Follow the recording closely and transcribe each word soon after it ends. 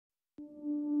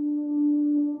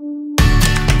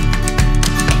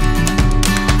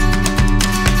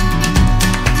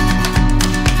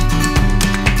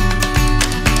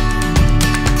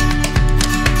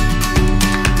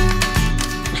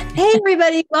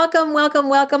everybody. Welcome, welcome,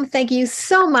 welcome. Thank you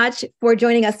so much for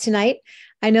joining us tonight.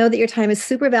 I know that your time is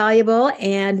super valuable,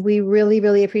 and we really,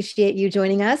 really appreciate you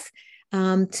joining us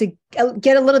to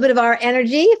get a little bit of our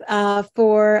energy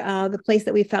for the place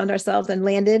that we found ourselves and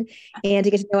landed, and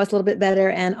to get to know us a little bit better,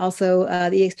 and also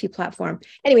the eXp platform.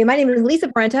 Anyway, my name is Lisa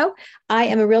Parenteau. I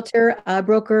am a realtor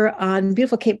broker on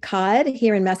beautiful Cape Cod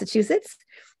here in Massachusetts,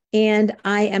 and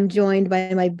I am joined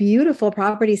by my beautiful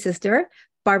property sister,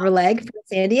 Barbara Legg from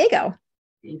San Diego.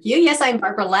 Thank you. Yes, I'm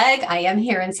Barbara Legg. I am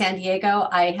here in San Diego.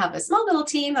 I have a small little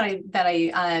team that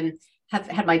I have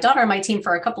had my daughter on my team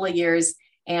for a couple of years,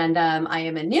 and I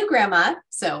am a new grandma.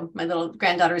 So my little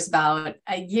granddaughter is about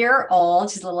a year old.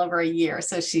 She's a little over a year,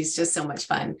 so she's just so much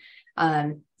fun.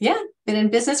 Yeah, been in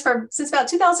business since about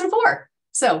 2004.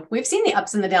 So we've seen the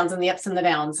ups and the downs and the ups and the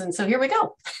downs. And so here we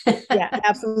go. Yeah,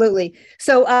 absolutely.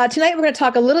 So tonight we're going to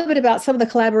talk a little bit about some of the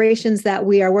collaborations that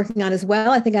we are working on as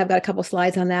well. I think I've got a couple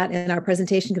slides on that in our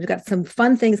presentation because we've got some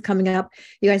fun things coming up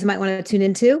you guys might want to tune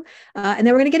into. And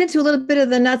then we're going to get into a little bit of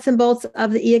the nuts and bolts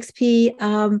of the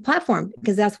eXp platform,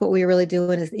 because that's what we're really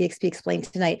doing is eXp Explained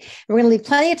tonight. We're going to leave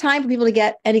plenty of time for people to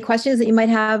get any questions that you might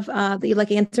have that you'd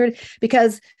like answered,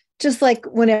 because just like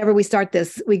whenever we start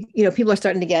this, people are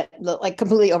starting to get like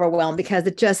completely overwhelmed because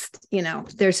it just,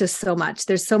 there's just so much.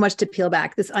 There's so much to peel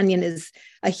back. This onion is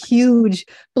a huge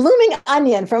blooming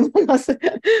onion from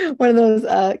one of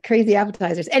those crazy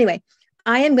appetizers. Anyway,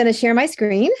 I am going to share my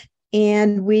screen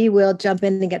and we will jump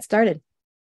in and get started.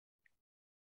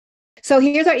 So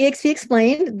here's our eXp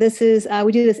Explained. This is,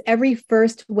 we do this every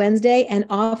first Wednesday, and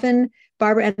often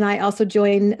Barbara and I also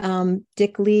join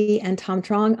Dick Lee and Tom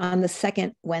Trong on the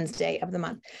second Wednesday of the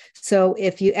month. So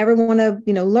if you ever want to,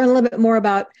 learn a little bit more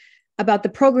about the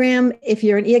program, if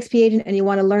you're an eXp agent and you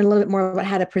want to learn a little bit more about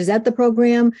how to present the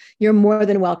program, you're more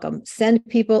than welcome. Send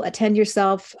people, attend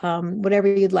yourself, whatever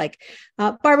you'd like.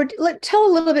 Barbara, tell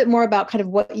a little bit more about kind of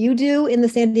what you do in the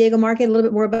San Diego market, a little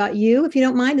bit more about you, if you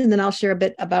don't mind, and then I'll share a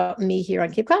bit about me here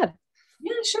on Cape Cod.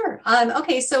 Yeah, sure.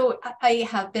 Okay, so I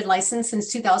have been licensed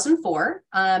since 2004.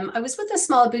 I was with a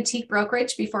small boutique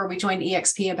brokerage before we joined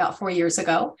eXp about 4 years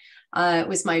ago. It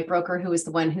was my broker who was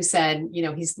the one who said,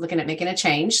 he's looking at making a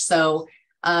change. So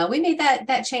we made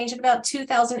that change in about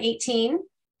 2018.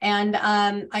 And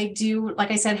I do, like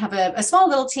I said, have a small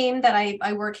little team that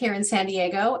I work here in San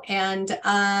Diego. And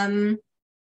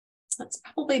that's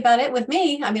probably about it with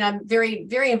me. I mean, I'm very,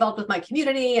 very involved with my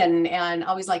community and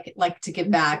always like to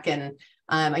give back. And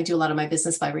I do a lot of my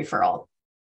business by referral.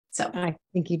 So I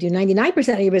think you do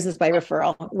 99% of your business by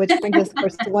referral, which brings us, of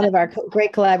course, to one of our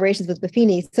great collaborations with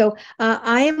Buffini. So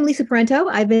I am Lisa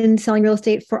Parenteau. I've been selling real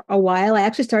estate for a while. I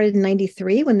actually started in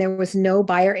 93 when there was no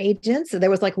buyer agent. So there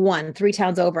was like 3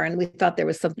 towns over, and we thought there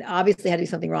was something, obviously had to be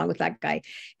something wrong with that guy.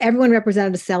 Everyone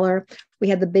represented a seller. We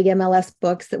had the big MLS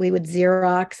books that we would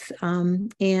Xerox,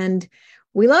 and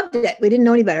we loved it. We didn't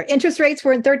know any better. Interest rates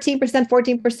were at 13%,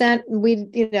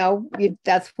 14%.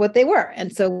 That's what they were.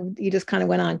 And so you just kind of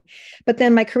went on. But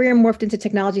then my career morphed into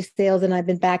technology sales, and I've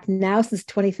been back now since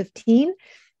 2015.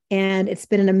 And it's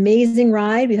been an amazing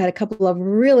ride. We've had a couple of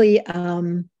really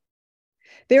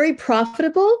very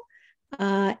profitable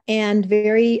and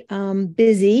very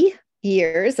busy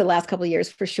years. The last couple of years,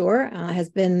 for sure, has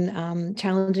been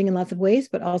challenging in lots of ways,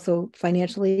 but also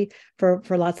financially for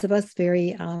lots of us,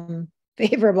 very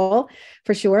favorable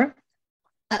for sure.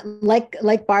 Like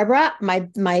Barbara,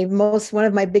 one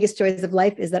of my biggest joys of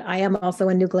life is that I am also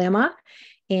a new Glamas,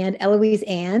 and Eloise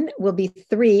Ann will be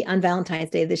 3 on Valentine's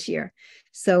Day this year.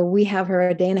 So we have her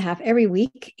a day and a half every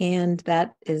week, and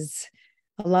that is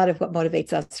a lot of what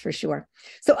motivates us for sure.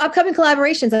 So upcoming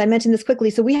collaborations, I mentioned this quickly.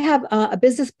 So we have a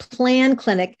business plan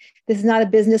clinic. This is not a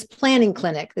business planning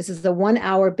clinic. This is a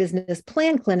 1-hour business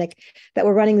plan clinic that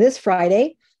we're running this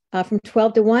Friday. From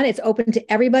 12 to 1. It's open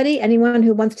to everybody. Anyone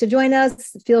who wants to join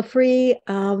us, feel free.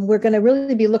 We're going to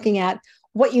really be looking at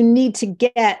what you need to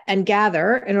get and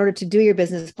gather in order to do your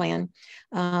business plan.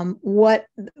 What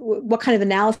kind of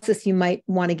analysis you might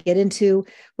want to get into.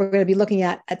 We're going to be looking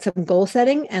at some goal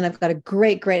setting. And I've got a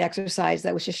great exercise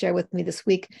that was just shared with me this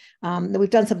week that we've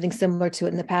done something similar to it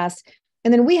in the past.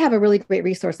 And then we have a really great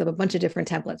resource of a bunch of different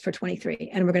templates for 23.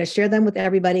 And we're going to share them with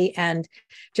everybody and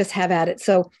just have at it.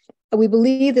 So we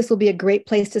believe this will be a great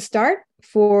place to start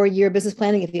for your business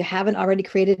planning. If you haven't already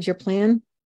created your plan,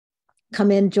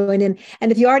 come in, join in. And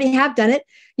if you already have done it,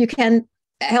 you can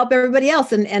help everybody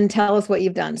else and tell us what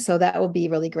you've done. So that will be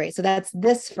really great. So that's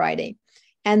this Friday.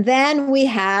 And then we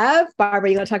have,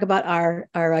 Barbara, you want to talk about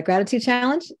our gratitude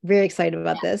challenge? Very excited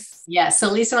about this. Yeah.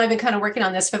 So Lisa and I have been kind of working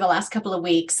on this for the last couple of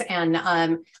weeks, and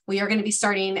we are going to be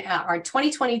starting our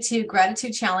 2022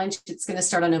 gratitude challenge. It's going to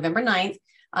start on November 9th.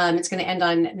 It's going to end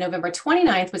on November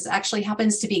 29th, which actually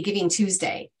happens to be Giving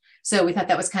Tuesday. So we thought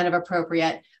that was kind of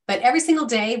appropriate. But every single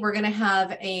day, we're going to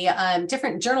have a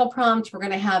different journal prompt. We're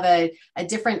going to have a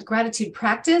different gratitude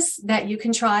practice that you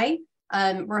can try.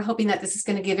 We're hoping that this is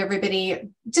going to give everybody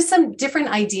just some different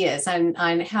ideas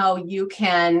on how you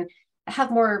can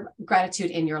have more gratitude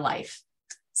in your life.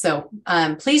 So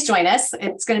please join us.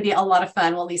 It's going to be a lot of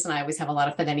fun. Well, Lisa and I always have a lot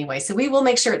of fun anyway. So we will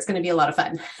make sure it's going to be a lot of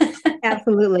fun.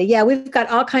 Absolutely. Yeah, we've got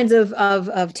all kinds of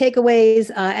takeaways.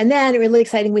 And then really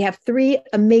exciting, we have 3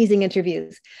 amazing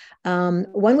interviews.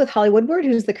 One with Holly Woodward,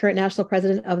 who's the current national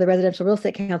president of the Residential Real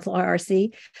Estate Council,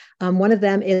 RRC. One of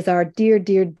them is our dear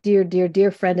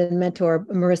friend and mentor,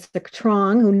 Marissa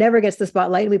Trong, who never gets the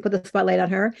spotlight. We put the spotlight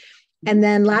on her. And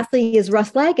then lastly is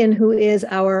Russ Lagan, who is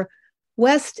our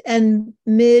West and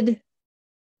Midwest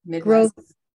growth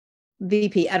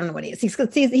VP. I don't know what he is. He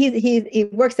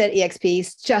works at eXp.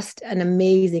 He's just an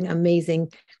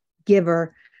amazing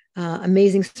giver,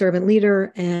 amazing servant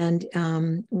leader. And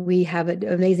we have an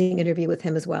amazing interview with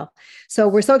him as well. So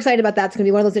we're so excited about that. It's going to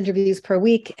be one of those interviews per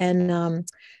week. And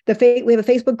we have a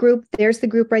Facebook group. There's the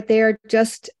group right there.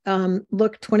 Just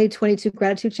look 2022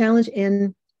 Gratitude Challenge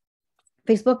in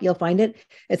Facebook. You'll find it.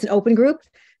 It's an open group.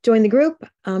 Join the group,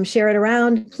 share it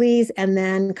around, please, and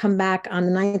then come back on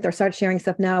the 9th or start sharing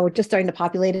stuff now. We're just starting to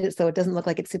populate it, so it doesn't look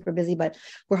like it's super busy, but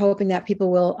we're hoping that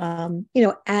people will,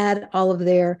 add all of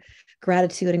their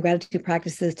gratitude and gratitude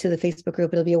practices to the Facebook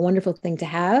group. It'll be a wonderful thing to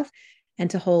have and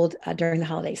to hold during the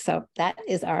holidays. So that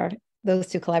is those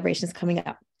 2 collaborations coming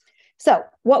up. So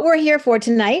what we're here for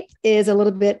tonight is a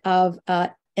little bit of an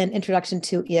introduction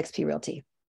to eXp Realty.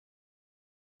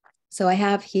 So I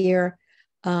have here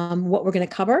what we're going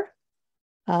to cover,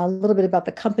 a little bit about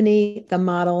the company, the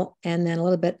model, and then a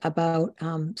little bit about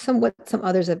what some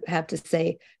others have to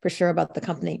say for sure about the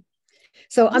company.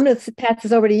 So I'm going to pass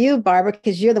this over to you, Barbara,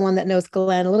 because you're the one that knows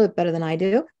Glenn a little bit better than I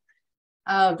do.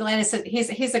 Oh, Glenn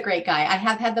he's a great guy. I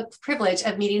have had the privilege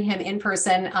of meeting him in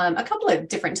person a couple of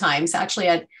different times, actually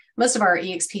at most of our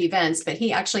eXp events, but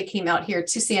he actually came out here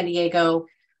to San Diego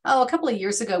a couple of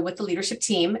years ago with the leadership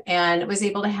team and was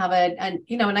able to have a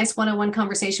nice one-on-one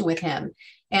conversation with him.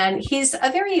 And he's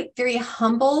a very, very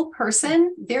humble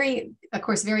person, of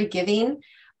course, very giving.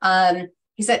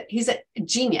 He's a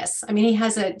genius. I mean, he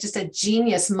has just a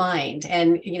genius mind.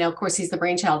 And, of course, he's the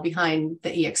brainchild behind the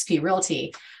eXp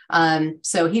Realty.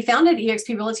 So he founded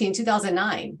eXp Realty in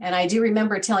 2009. And I do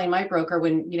remember telling my broker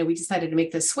when, we decided to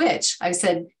make the switch, I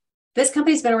said, this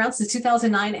company's been around since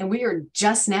 2009 and we are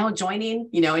just now joining,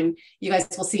 and you guys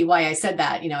will see why I said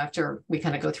that, after we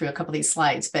kind of go through a couple of these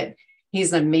slides, but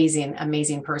he's an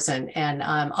amazing person and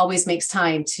always makes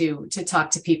time to talk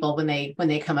to people when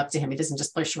they come up to him. He doesn't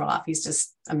just push you off. He's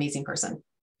just an amazing person.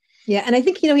 Yeah. And I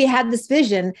think, he had this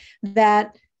vision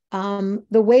that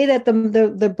the way that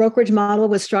the brokerage model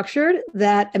was structured,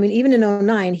 even in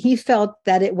 2009, he felt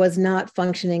that it was not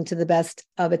functioning to the best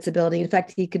of its ability. In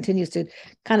fact, he continues to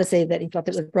kind of say that he felt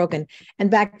it was broken.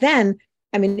 And back then,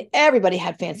 everybody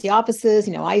had fancy offices.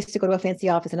 I used to go to a fancy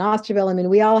office in Osterville.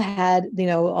 We all had,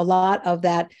 a lot of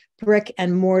that brick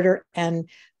and mortar and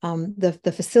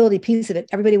the facility piece of it.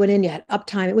 Everybody went in, you had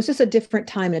uptime. It was just a different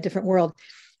time and a different world.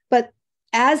 But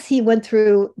as he went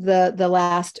through the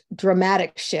last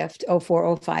dramatic shift,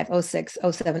 04, 05, 06,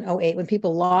 07, 08, when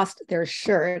people lost their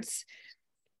shirts,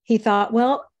 he thought,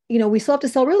 well, we still have to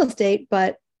sell real estate,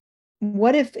 but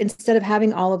what if instead of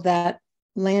having all of that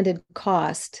landed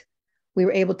cost, we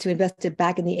were able to invest it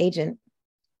back in the agent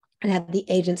and have the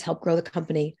agents help grow the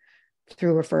company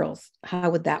through referrals? How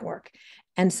would that work?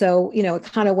 And so, it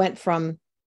kind of went from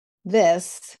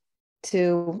this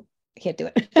to can't do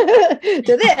it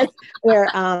to this, where,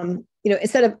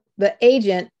 instead of the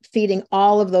agent feeding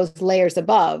all of those layers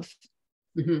above,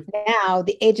 now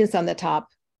the agent's on the top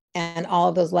and all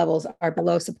of those levels are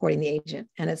below supporting the agent.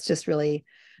 And it's just really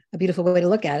a beautiful way to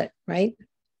look at it. Right.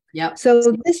 Yep.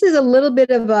 So this is a little bit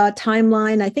of a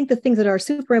timeline. I think the things that are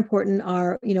super important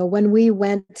are, when we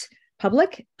went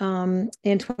public in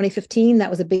 2015, that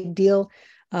was a big deal.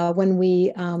 When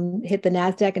we hit the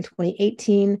NASDAQ in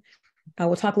 2018,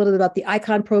 we'll talk a little bit about the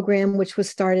Icon program, which was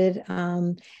started.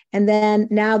 And then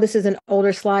now this is an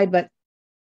older slide, but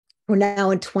we're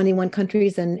now in 21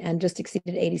 countries and just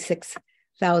exceeded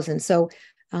 86,000. So,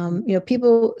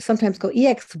 people sometimes go,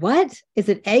 EX, what? Is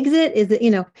it exit? Is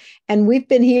it, and we've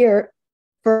been here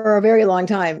for a very long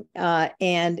time.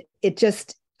 And it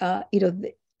just,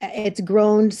 it's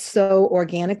grown so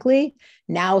organically,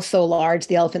 now so large,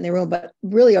 the elephant in the room, but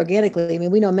really organically.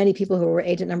 We know many people who were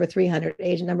agent number 300,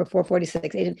 agent number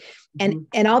 446, agent,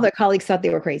 and all their colleagues thought they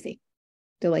were crazy.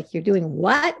 They're like, you're doing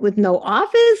what with no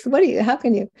office? How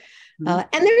can you? And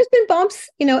there's been bumps,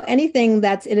 anything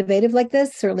that's innovative like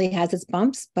this certainly has its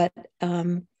bumps, but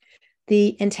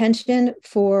the intention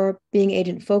for being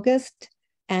agent focused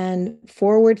and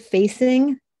forward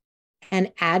facing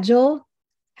and agile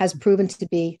has proven to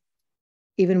be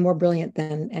even more brilliant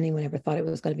than anyone ever thought it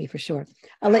was going to be, for sure.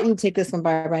 I'll let you take this one,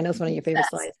 Barbara. I know it's one of your favorite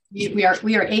slides.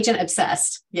 We are agent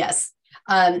obsessed. Yes.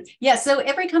 So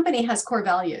every company has core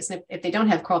values. And if they don't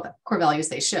have core values,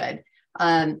 they should.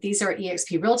 These are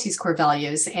eXp Realty's core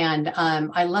values. And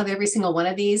I love every single one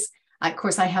of these. Of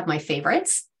course, I have my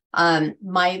favorites.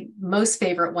 My most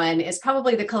favorite one is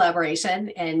probably the collaboration.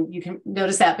 And you can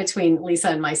notice that between Lisa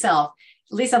and myself.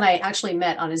 Lisa and I actually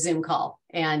met on a Zoom call,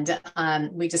 and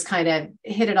we just kind of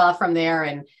hit it off from there,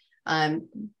 and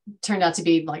turned out to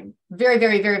be like very,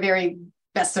 very, very, very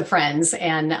best of friends.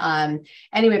 And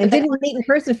anyway, and didn't meet in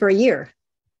person for a year.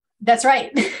 That's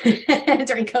right.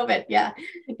 During COVID. Yeah.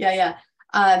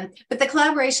 But the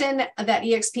collaboration that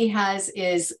eXp has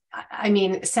is, I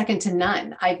mean, second to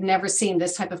none. I've never seen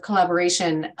this type of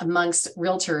collaboration amongst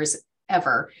realtors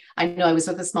ever. I know I was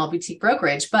with a small boutique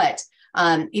brokerage, but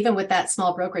even with that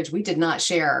small brokerage, we did not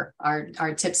share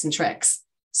our tips and tricks.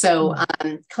 So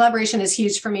collaboration is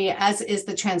huge for me, as is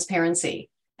the transparency.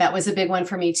 That was a big one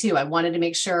for me too. I wanted to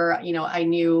make sure, I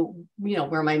knew,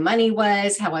 where my money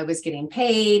was, how I was getting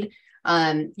paid,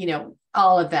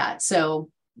 all of that. So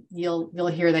you'll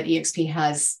hear that eXp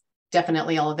has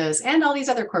definitely all of those and all these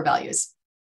other core values.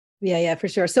 Yeah, for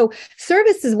sure. So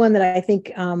service is one that I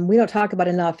think we don't talk about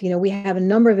enough. We have a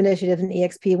number of initiatives in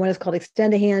eXp. One is called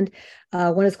Extend a Hand.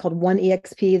 One is called One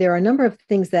eXp. There are a number of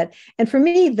things that, and for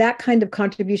me, that kind of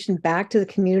contribution back to the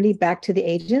community, back to the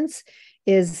agents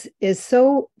is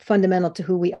so fundamental to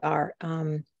who we are.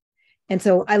 And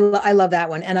so I love that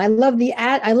one. And I love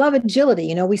I love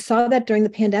agility. We saw that during the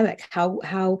pandemic,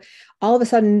 how all of a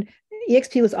sudden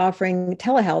eXp was offering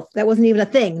telehealth. That wasn't even a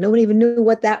thing. No one even knew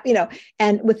what that,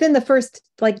 and within the first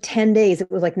 10 days,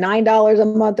 it was like $9 a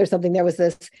month or something. There was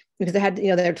this, because they had,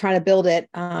 they're trying to build it,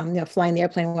 flying the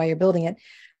airplane while you're building it.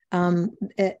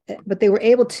 But they were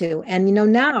able to. And,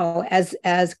 now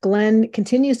as Glenn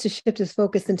continues to shift his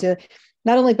focus into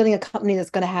not only building a company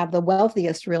that's going to have the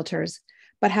wealthiest realtors,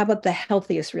 but how about the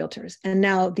healthiest realtors? And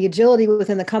now the agility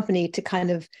within the company to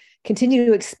kind of continue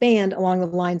to expand along the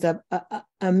lines of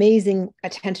amazing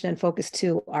attention and focus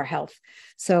to our health.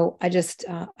 So I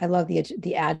love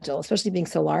the agile, especially being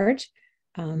so large.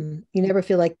 You never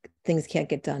feel like things can't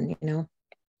get done,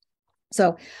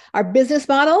 So our business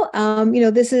model,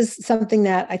 this is something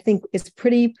that I think is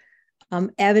pretty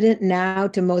evident now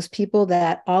to most people,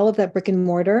 that all of that brick and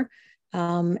mortar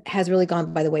has really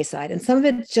gone by the wayside. And some of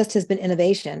it just has been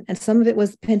innovation, and some of it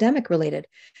was pandemic related.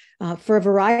 For a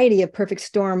variety of perfect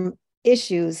storm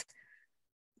issues,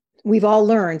 we've all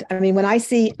learned. I mean, when I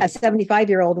see a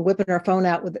 75-year-old whipping her phone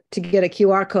out to get a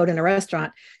QR code in a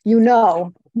restaurant,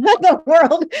 the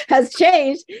world has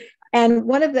changed. And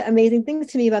one of the amazing things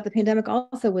to me about the pandemic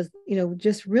also was,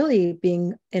 just really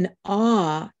being in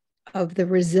awe of the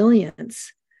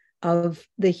resilience of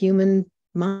the human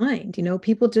mind.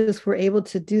 People just were able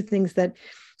to do things that,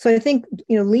 so I think,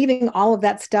 leaving all of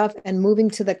that stuff and moving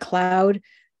to the cloud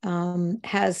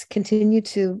has continued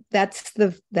to, that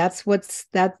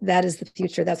is the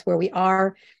future. That's where we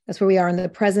are. That's where we are in the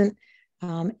present.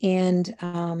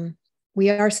 And we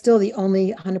are still the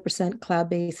only 100%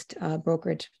 cloud-based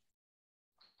brokerage.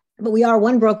 But we are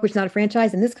one brokerage, not a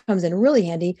franchise. And this comes in really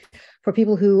handy for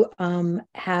people who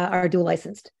are dual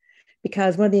licensed.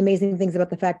 Because one of the amazing things about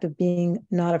the fact of being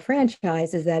not a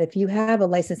franchise is that if you have a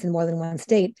license in more than one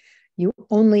state, you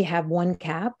only have one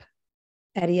cap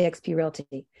at eXp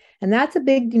Realty. And that's a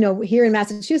big, here in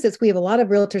Massachusetts, we have a lot of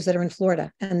realtors that are in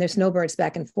Florida, and they're snowbirds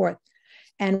back and forth.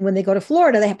 And when they go to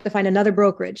Florida, they have to find another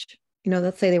brokerage.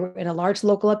 Let's say they were in a large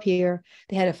local up here.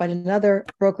 They had to find another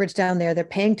brokerage down there. They're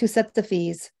paying 2 sets of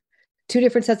fees, 2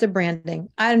 different sets of branding.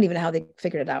 I don't even know how they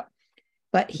figured it out.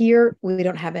 But here, we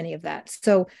don't have any of that.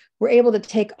 So we're able to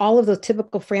take all of those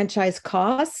typical franchise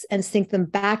costs and sink them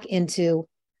back into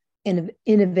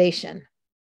innovation,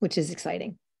 which is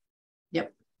exciting.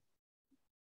 Yep.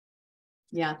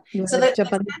 Yeah. So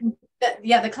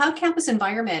the cloud campus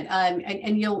environment,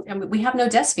 and we have no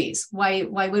desk fees. Why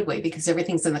would we? Because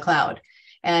everything's in the cloud,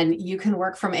 and you can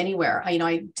work from anywhere.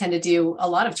 I tend to do a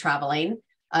lot of traveling.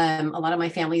 A lot of my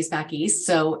family is back east,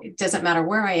 so it doesn't matter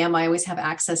where I am. I always have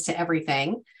access to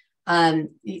everything.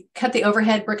 You cut the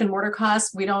overhead brick and mortar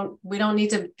costs. We don't need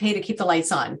to pay to keep the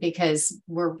lights on because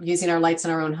we're using our lights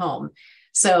in our own home.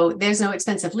 So there's no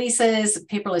expensive leases,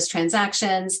 paperless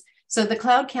transactions. So the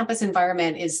cloud campus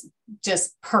environment is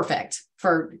just perfect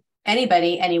for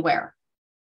anybody, anywhere.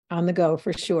 On the go,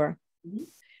 for sure. Mm-hmm.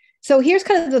 So here's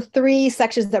kind of the three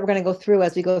sections that we're going to go through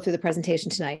as we go through the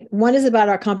presentation tonight. One is about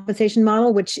our compensation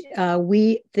model, which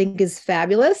we think is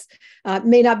fabulous.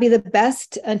 May not be the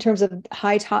best in terms of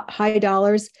high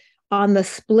dollars on the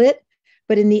split,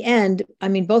 but in the end, I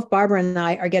mean, both Barbara and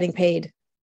I are getting paid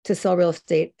to sell real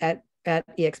estate at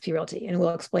eXp Realty, and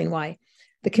we'll explain why.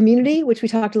 The community, which we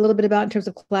talked a little bit about in terms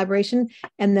of collaboration,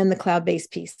 and then the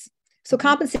cloud-based piece. So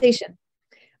compensation.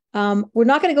 We're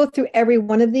not going to go through every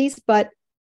one of these, but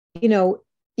you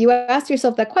ask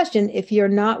yourself that question if you're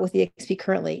not with eXp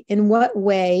currently. In what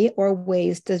way or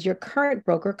ways does your current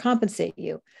broker compensate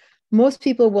you? Most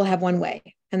people will have one way,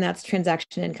 and that's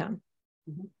transaction income.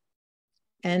 Mm-hmm.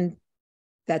 And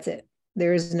that's it.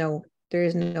 There is no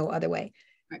other way.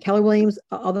 Right. Keller Williams,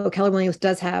 although Keller Williams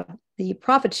does have the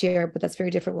profit share, but that's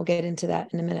very different. We'll get into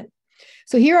that in a minute.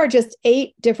 So here are just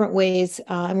 8 different ways,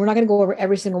 and we're not going to go over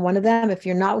every single one of them. If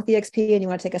you're not with eXp and you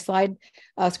want to take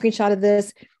a screenshot of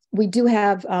this, we do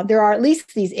have, there are at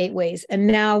least these 8 ways. And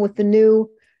now with the new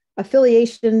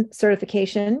affiliation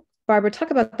certification, Barbara,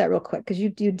 talk about that real quick, because you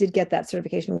did get that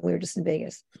certification when we were just in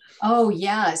Vegas. Oh,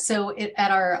 yeah. So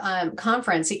at our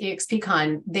conference,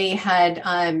 eXpCon, they had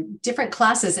different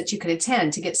classes that you could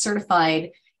attend to get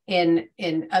certified in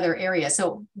other areas.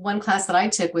 So one class that I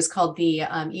took was called the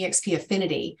eXp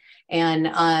Affinity.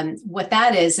 And what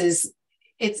that is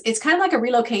it's kind of like a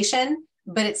relocation,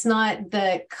 but it's not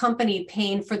the company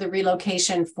paying for the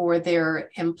relocation for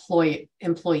their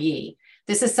employee.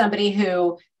 This is somebody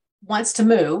who wants to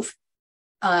move,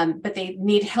 but they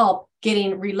need help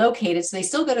getting relocated. So they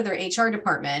still go to their HR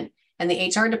department, and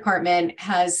the HR department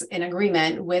has an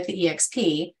agreement with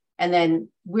eXp. And then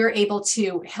we're able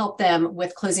to help them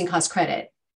with closing cost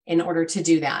credit in order to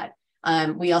do that.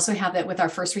 We also have that with our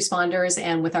first responders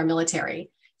and with our military.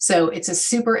 So it's a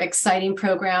super exciting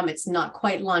program. It's not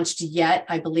quite launched yet.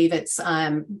 I believe it's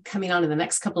coming on in the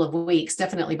next couple of weeks,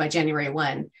 definitely by January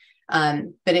 1. But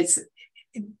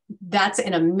that's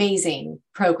an amazing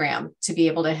program to be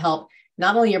able to help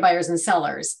not only your buyers and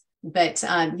sellers, but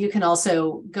you can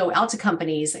also go out to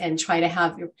companies and try to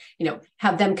have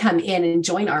them come in and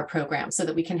join our program so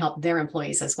that we can help their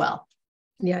employees as well.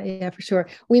 Yeah, for sure.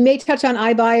 We may touch on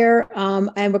iBuyer,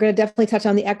 and we're going to definitely touch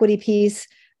on the equity piece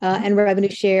and revenue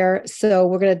share. So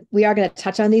we are going to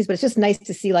touch on these, but it's just nice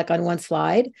to see, like, on one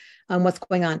slide what's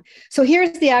going on. So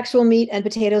here's the actual meat and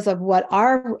potatoes of what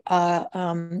our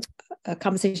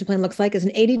compensation plan looks like. Is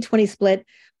an 80-20 split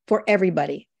for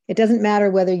everybody. It doesn't matter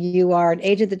whether you are an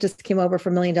agent that just came over for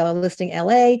 $1 million listing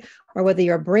LA, or whether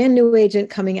you're a brand new agent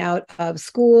coming out of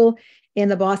school in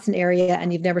the Boston area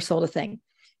and you've never sold a thing.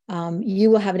 You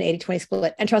will have an 80-20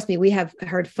 split. And trust me, we have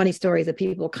heard funny stories of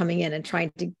people coming in and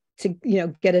trying to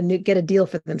get a deal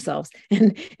for themselves.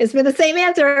 And it's been the same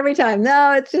answer every time.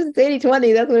 No, it's just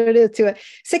 80-20. That's what it is, to a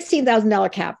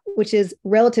 $16,000 cap, which is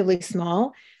relatively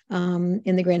small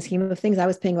in the grand scheme of things. I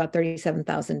was paying about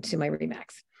 $37,000 to my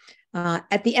Remax.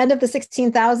 At the end of the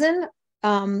 16,000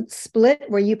 split,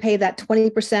 where you pay that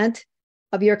 20%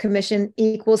 of your commission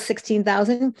equals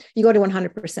 16,000, you go to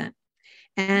 100%.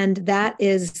 And that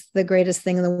is the greatest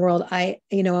thing in the world.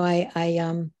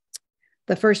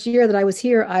 The first year that I was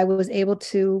here, I was able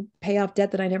to pay off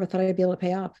debt that I never thought I'd be able to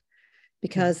pay off,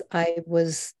 because I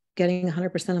was getting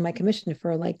 100% of my commission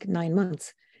for like 9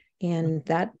 months. And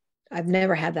that I've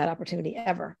never had that opportunity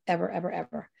ever.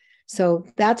 So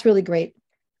that's really great.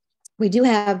 We do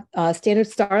have standard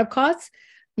startup costs.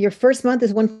 Your first month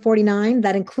is $149.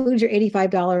 That includes your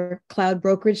 $85 cloud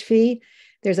brokerage fee.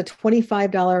 There's a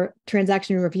 $25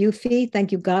 transaction review fee.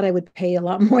 Thank you, God, I would pay a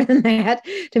lot more than that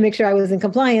to make sure I was in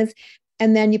compliance.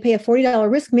 And then you pay a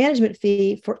 $40 risk management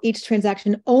fee for each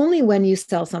transaction only when you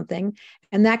sell something.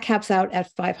 And that caps out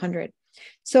at $500.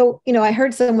 So, I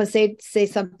heard someone say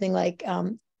something like,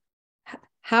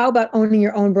 how about owning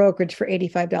your own brokerage for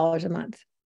 $85 a month?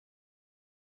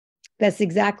 That's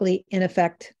exactly, in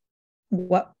effect,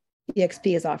 what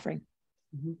eXp is offering.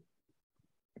 Mm-hmm.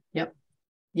 Yep.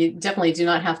 You definitely do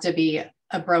not have to be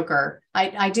a broker.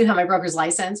 I do have my broker's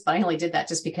license, but I only did that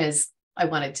just because I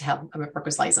wanted to have a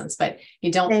broker's license, but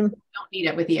you don't need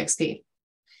it with eXp.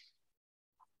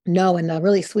 No, and a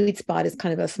really sweet spot is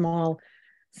kind of a small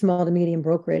to medium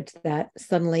brokerage that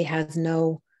suddenly has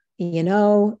no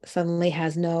E&O, suddenly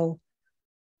has no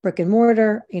brick and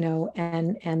mortar,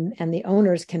 and the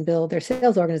owners can build their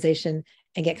sales organization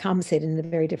and get compensated in a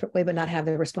very different way, but not have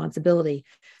the responsibility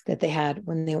that they had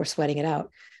when they were sweating it out.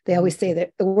 They always say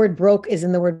that the word broke is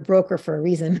in the word broker for a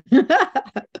reason. Touched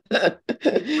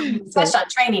on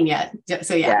training yet.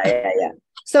 So yeah.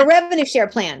 So revenue share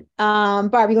plan.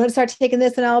 Barb, you want to start taking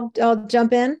this and I'll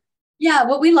jump in? Yeah,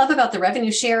 what we love about the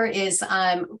revenue share is,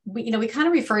 we kind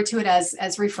of refer to it as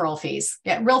referral fees.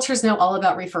 Yeah, realtors know all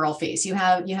about referral fees. You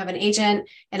have an agent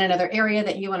in another area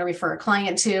that you want to refer a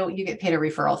client to, you get paid a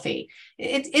referral fee.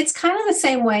 It's kind of the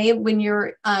same way when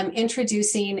you're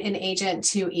introducing an agent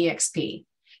to eXp.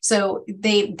 So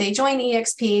they join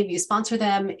eXp, you sponsor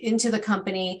them into the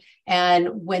company, and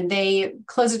when they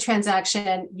close a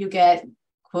transaction, you get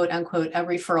quote unquote a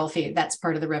referral fee. That's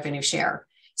part of the revenue share.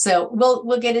 So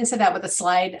we'll get into that with a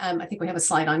slide. I think we have a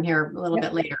slide on here a little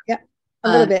bit later. Yeah,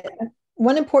 a little bit.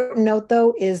 One important note,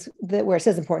 though, is that where it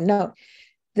says important note,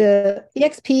 the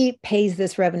eXp pays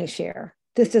this revenue share.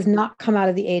 This does not come out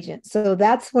of the agent. So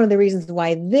that's one of the reasons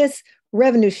why this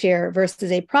revenue share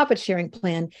versus a profit sharing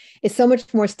plan is so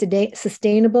much more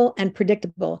sustainable and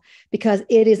predictable, because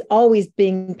it is always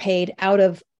being paid out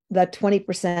of the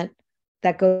 20%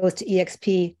 that goes to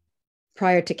eXp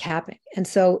prior to capping. And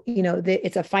so,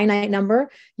 it's a finite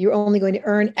number. You're only going to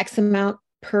earn X amount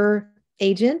per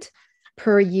agent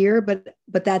per year, but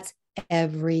that's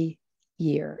every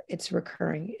year. It's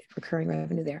recurring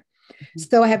revenue there. Mm-hmm.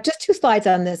 So I have just 2 slides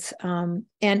on this. And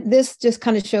this just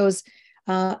kind of shows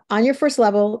on your first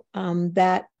level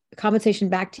that compensation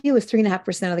back to you is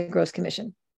 3.5% of the gross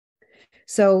commission.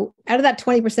 So out of that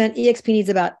 20%, eXp needs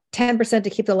about 10% to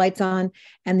keep the lights on,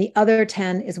 and the other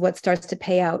 10 is what starts to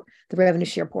pay out the revenue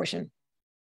share portion.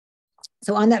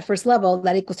 So on that first level,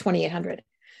 that equals $2,800.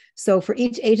 So for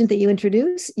each agent that you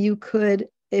introduce, you could,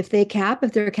 if they're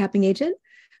a capping agent,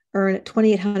 earn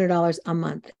 $2,800 a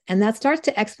month. And that starts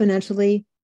to exponentially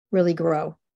really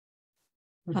grow.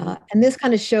 Mm-hmm. And this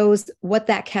kind of shows what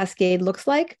that cascade looks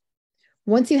like.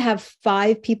 Once you have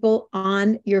 5 people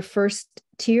on your first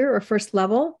tier or first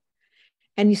level,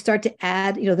 and you start to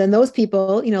add, then those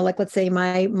people, like let's say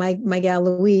my gal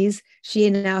Louise,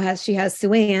 she has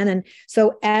Sue Ann. And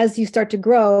so as you start to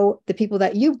grow, the people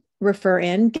that you refer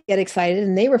in get excited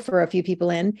and they refer a few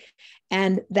people in,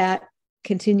 and that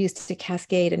continues to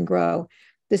cascade and grow.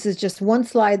 This is just one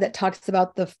slide that talks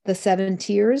about the 7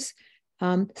 tiers.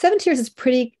 7 tiers is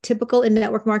pretty typical in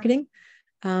network marketing.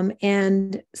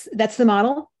 And that's the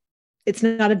model. It's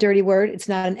not a dirty word. It's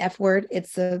not an F word.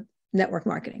 It's a network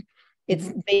marketing. It's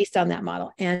mm-hmm. based on that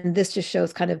model. And this just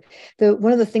shows kind of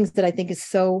one of the things that I think is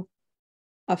so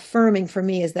affirming for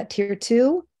me is that tier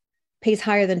 2 pays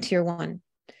higher than tier 1.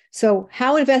 So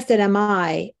how invested am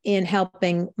I in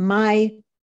helping my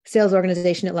sales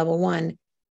organization at level 1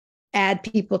 add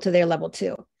people to their level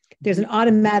 2? There's an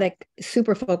automatic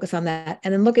super focus on that.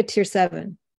 And then look at tier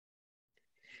 7.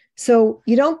 So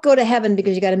you don't go to heaven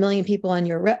because you got 1 million people on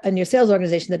your sales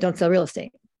organization that don't sell real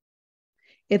estate.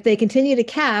 If they continue to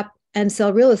cap and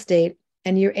sell real estate,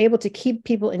 and you're able to keep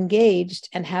people engaged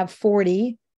and have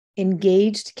 40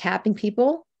 engaged capping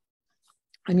people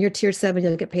on your tier 7,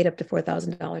 you'll get paid up to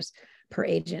 $4,000 per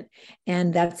agent.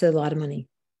 And that's a lot of money.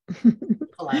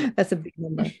 That's a big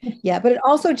number. Yeah. But it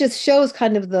also just shows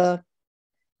kind of the,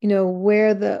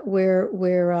 where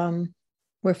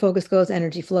focus goes,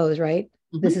 energy flows, right?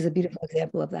 Mm-hmm. This is a beautiful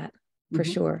example of that for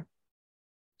mm-hmm. sure.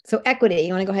 So equity, you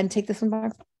want to go ahead and take this one,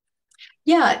 Barb?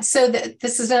 Yeah. So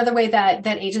this is another way that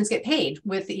agents get paid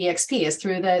with eXp is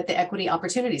through the equity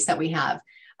opportunities that we have.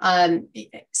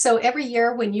 So every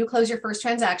year when you close your first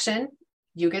transaction,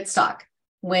 you get stock.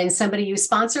 When somebody you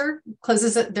sponsor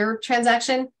closes their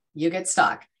transaction, you get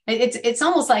stock. It's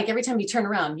almost like every time you turn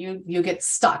around, you get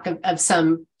stock of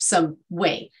some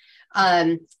way.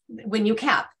 When you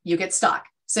cap, you get stock.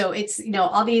 So it's,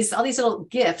 all these little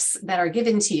gifts that are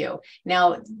given to you.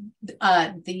 Now,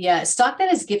 the stock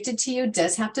that is gifted to you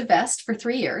does have to vest for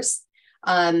 3 years.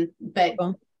 But,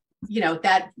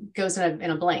 that goes in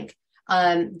a blink.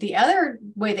 The other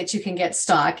way that you can get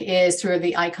stock is through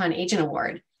the Icon Agent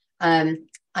Award. I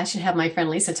should have my friend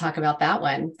Lisa talk about that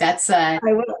one. That's I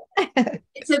will.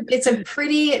 It's a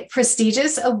pretty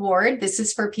prestigious award. This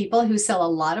is for people who sell a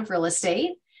lot of real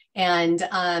estate. And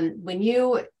when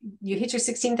you hit your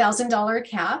 $16,000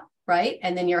 cap, right?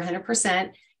 And then you're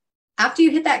 100%. After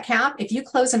you hit that cap, if you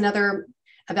close another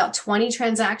about 20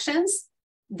 transactions,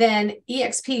 then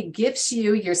eXp gives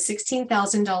you your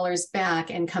 $16,000 back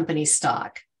in company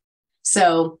stock.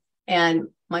 So, and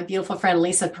my beautiful friend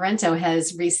Lisa Parenteau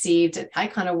has received an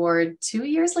Icon Award 2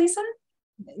 years, Lisa?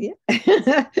 Yeah.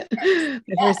 My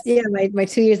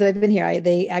 2 years that I've been here,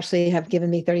 they actually have given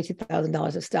me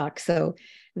 $32,000 of stock. So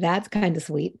that's kind of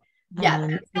sweet. Yeah,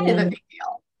 that's kind of a big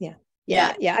deal.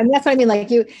 Yeah. I mean, that's what I mean.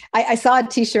 Like I saw a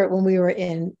t-shirt when we were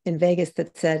in Vegas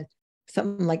that said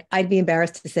something like, I'd be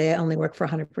embarrassed to say I only work for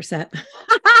 100%.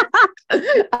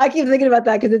 I keep thinking about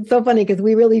that because it's so funny because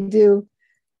we really do,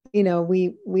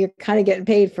 we're kind of getting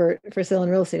paid for selling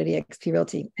real estate at eXp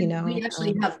Realty, We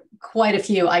actually have quite a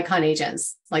few icon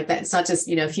agents like that. It's not just,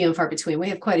 few and far between. We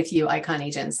have quite a few icon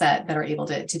agents that are able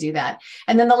to do that.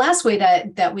 And then the last way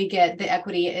that we get the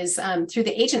equity is through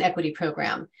the agent equity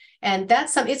program. And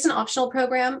it's an optional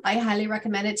program. I highly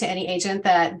recommend it to any agent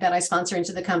that I sponsor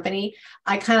into the company.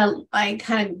 I kind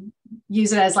of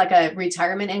use it as like a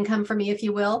retirement income for me, if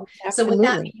you will. Absolutely. So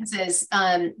what that means is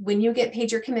when you get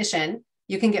paid your commission,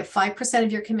 you can get 5%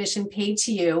 of your commission paid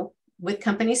to you with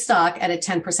company stock at a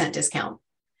 10% discount.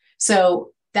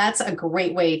 So that's a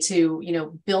great way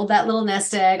to, build that little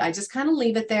nest egg. I just kind of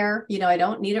leave it there. I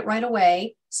don't need it right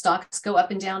away. Stocks go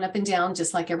up and down,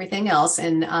 just like everything else.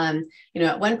 And,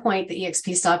 at one point, the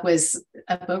eXp stock was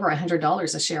up over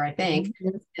 $100 a share, I think.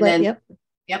 And then, yep.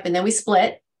 And then we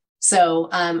split. So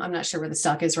I'm not sure where the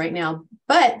stock is right now,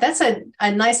 but that's a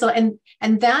nice little,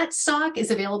 and that stock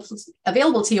is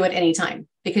available to you at any time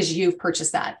because you've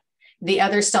purchased that. The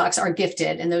other stocks are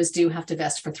gifted, and those do have to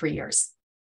vest for 3 years.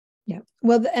 Yeah.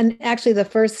 Well, and actually the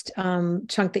first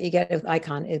chunk that you get with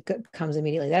Icon, it comes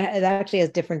immediately. It actually has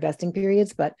different vesting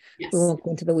periods, but yes, we won't go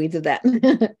into the weeds of that.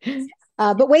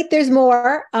 But wait, there's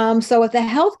more. So with the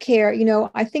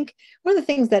healthcare, I think one of the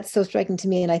things that's so striking to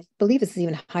me, and I believe this is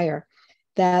even higher,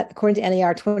 that according to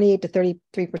NAR, 28 to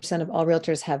 33% of all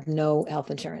realtors have no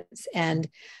health insurance. And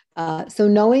so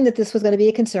knowing that this was going to be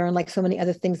a concern, like so many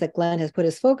other things that Glenn has put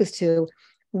his focus to,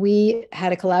 we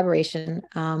had a collaboration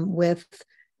with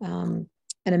an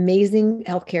amazing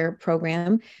healthcare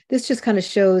program. This just kind of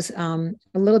shows a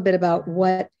little bit about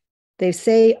what they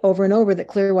say over and over that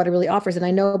Clearwater really offers. And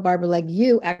I know, Barbara Legg,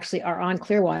 you actually are on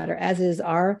Clearwater, as is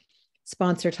our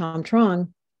sponsor, Tom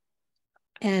Trong.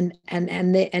 And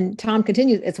Tom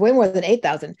continues, it's way more than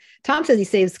 8,000. Tom says he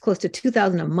saves close to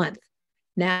 2,000 a month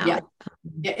now. Yeah,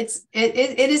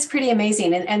 it is pretty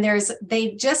amazing. And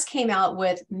they just came out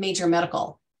with major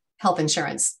medical health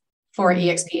insurance for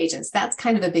eXp agents. That's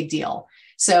kind of a big deal.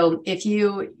 So if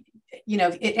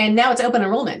and now it's open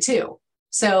enrollment too.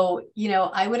 So,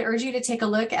 I would urge you to take a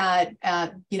look at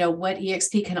what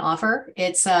eXp can offer.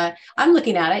 It's, I'm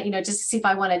looking at it, just to see if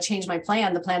I want to change the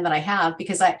plan that I have,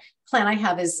 because plan I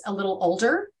have is a little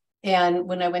older. And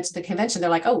when I went to the convention, they're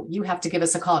like, oh, you have to give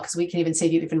us a call because we can even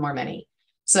save you even more money.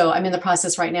 So I'm in the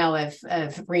process right now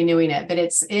of renewing it, but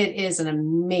it is an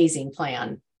amazing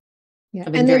plan. Yeah.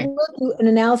 And they will do an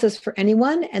analysis for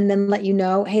anyone and then let you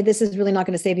know, hey, this is really not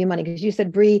going to save you money. Because you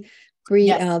said, Bree,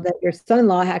 yes, that your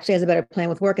son-in-law actually has a better plan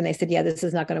with work. And they said, yeah, this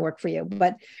is not going to work for you.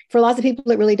 But for lots of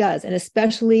people, it really does. And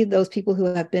especially those people who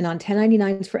have been on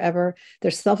 1099s forever,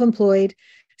 they're self-employed,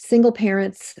 single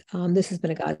parents. This has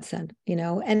been a godsend,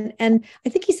 and I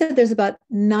think he said there's about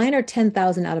 9 or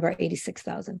 10,000 out of our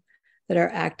 86,000 that are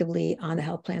actively on the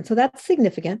health plan. So that's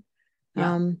significant,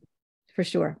 for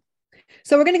sure.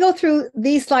 So we're going to go through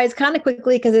these slides kind of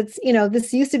quickly because it's,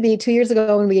 this used to be 2 years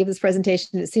ago when we gave this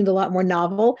presentation, it seemed a lot more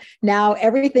novel. Now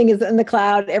everything is in the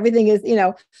cloud. Everything is,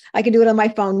 I can do it on my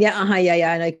phone. Yeah. And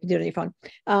I can do it on your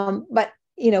phone. But,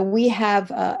 we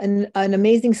have an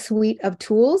amazing suite of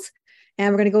tools,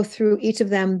 and we're going to go through each of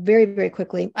them very, very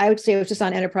quickly. I would say I was just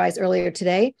on Enterprise earlier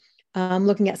today,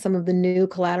 looking at some of the new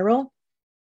collateral.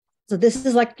 So this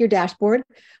is like your dashboard,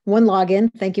 one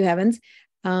login, thank you heavens.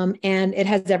 And it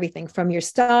has everything from your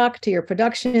stock to your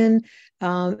production.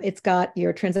 It's got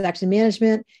your transaction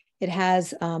management. It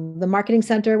has the marketing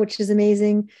center, which is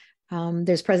amazing.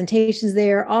 There's presentations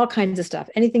there, all kinds of stuff.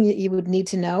 Anything that you would need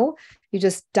to know, you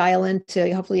just dial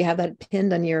into, hopefully you have that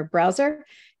pinned on your browser,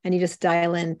 and you just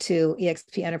dial into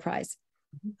eXp Enterprise.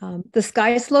 The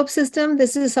Sky Slope system,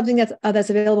 this is something that's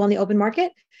available on the open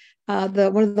market.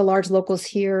 One of the large locals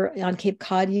here on Cape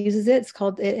Cod uses it. It's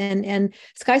called, and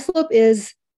Sky Slope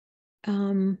is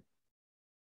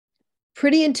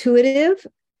pretty intuitive.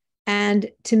 And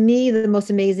to me, the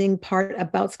most amazing part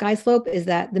about Sky Slope is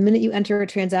that the minute you enter a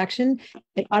transaction,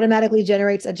 it automatically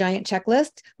generates a giant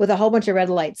checklist with a whole bunch of red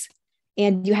lights.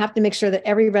 And you have to make sure that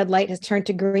every red light has turned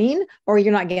to green or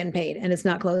you're not getting paid and it's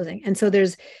not closing. And so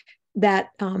there's that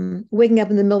waking up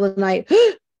in the middle of the night,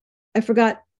 I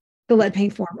forgot the lead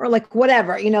paint form, or like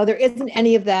whatever, there isn't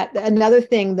any of that. Another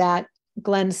thing that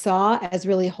Glenn saw as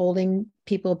really holding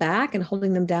people back and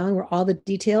holding them down were all the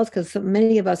details, because so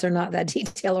many of us are not that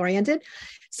detail oriented.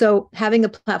 So having a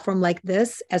platform like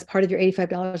this as part of your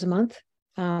 $85 a month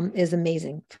is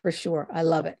amazing for sure. I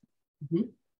love it. Mm-hmm.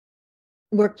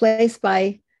 Workplace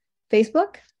by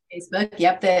Facebook.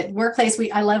 Yep. The Workplace.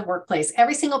 I love Workplace.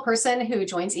 Every single person who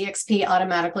joins eXp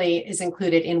automatically is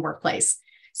included in Workplace.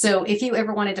 So if you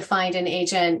ever wanted to find an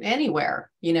agent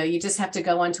anywhere, you just have to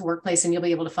go onto Workplace and you'll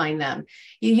be able to find them.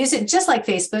 You use it just like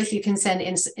Facebook. You can send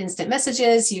instant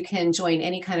messages. You can join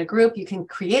any kind of group. You can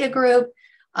create a group.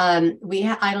 I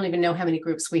don't even know how many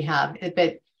groups we have,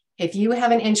 but if you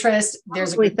have an interest,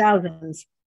 there's probably thousands.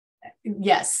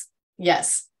 Yes.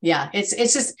 Yes. Yeah.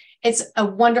 It's a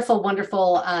wonderful,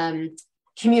 wonderful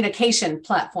communication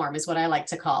platform is what I like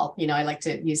to call, I like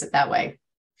to use it that way.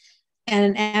 And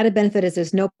an added benefit is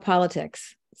there's no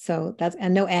politics. So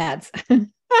and no ads.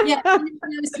 Yeah. When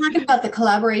I was talking about the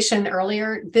collaboration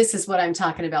earlier, this is what I'm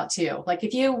talking about too. Like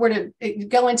if you were to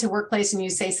go into workplace and you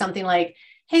say something like,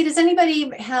 hey, does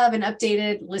anybody have an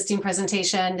updated listing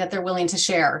presentation that they're willing to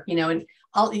share? And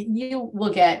you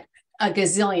will get a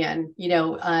gazillion,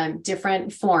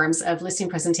 different forms of listing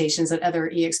presentations that other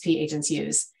eXp agents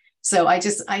use. So I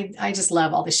just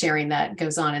love all the sharing that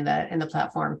goes on in the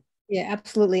platform. Yeah,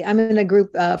 absolutely. I'm in a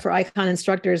group for Icon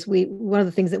instructors. One of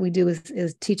the things that we do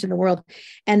is teach in the world,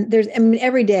 and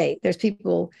every day there's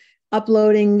people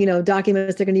uploading,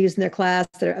 documents they're going to use in their class.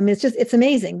 It's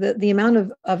amazing the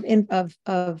amount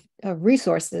of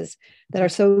resources that are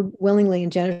so willingly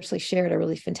and generously shared are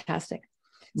really fantastic.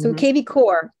 So KV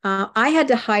Core, I had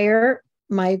to hire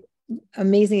my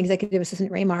amazing executive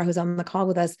assistant Raymar, who's on the call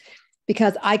with us,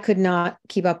 because I could not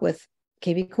keep up with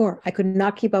KV Core. I could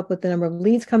not keep up with the number of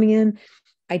leads coming in.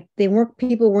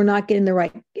 People were not getting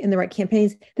in the right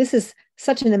campaigns. This is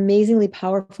such an amazingly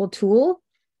powerful tool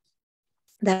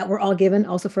that we're all given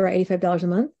also for $85 a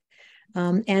month.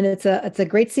 And it's a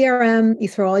great CRM. You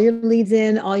throw all your leads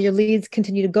in, all your leads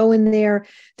continue to go in there.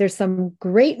 There's some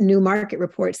great new market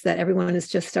reports that everyone is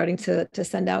just starting to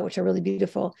send out, which are really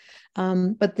beautiful.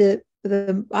 But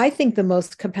I think the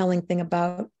most compelling thing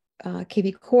about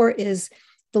KV Core is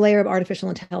the layer of artificial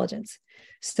intelligence.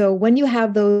 So when you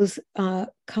have those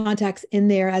contacts in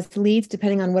there as leads,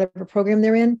 depending on whatever program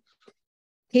they're in,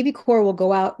 KV Core will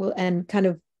go out and kind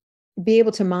of be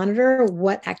able to monitor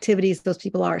what activities those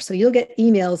people are. So you'll get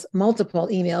multiple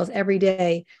emails every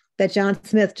day that John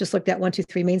Smith just looked at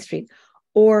 123 Main Street,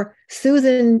 or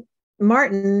Susan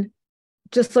Martin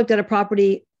just looked at a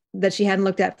property that she hadn't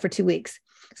looked at for 2 weeks.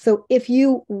 So if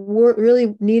you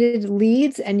really needed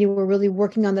leads and you were really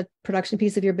working on the production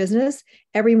piece of your business,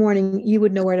 every morning you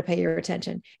would know where to pay your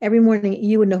attention. Every morning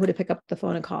you would know who to pick up the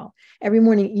phone and call. Every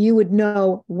morning you would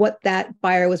know what that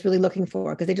buyer was really looking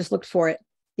for because they just looked for it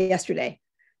yesterday.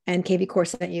 And KV Core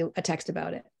sent you a text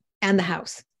about it and the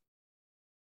house.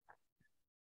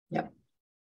 Yep.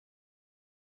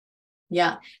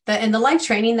 Yeah. And the live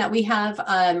training that we have,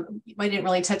 I didn't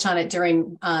really touch on it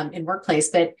during in workplace,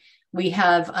 but we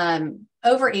have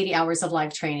over 80 hours of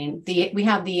live training. We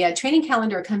have the training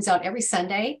calendar comes out every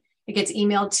Sunday. It gets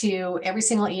emailed to every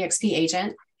single eXp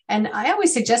agent. And I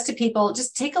always suggest to people,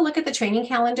 just take a look at the training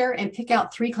calendar and pick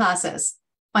out 3 classes.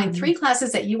 Find 3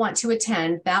 classes that you want to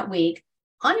attend that week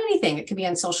on anything. It can be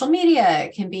on social media.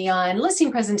 It can be on listing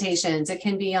presentations. It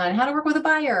can be on how to work with a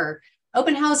buyer,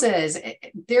 open houses.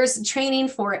 There's training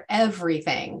for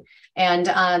everything.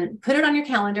 And put it on your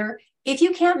calendar. If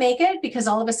you can't make it because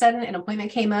all of a sudden an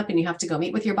appointment came up and you have to go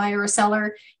meet with your buyer or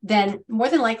seller, then more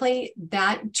than likely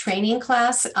that training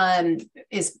class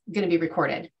is going to be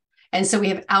recorded. And so we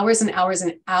have hours and hours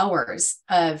and hours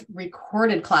of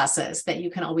recorded classes that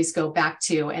you can always go back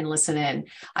to and listen in.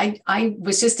 I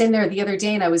was just in there the other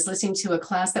day and I was listening to a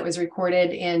class that was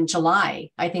recorded in July,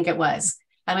 I think it was.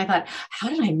 And I thought, how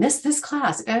did I miss this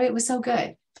class? It was so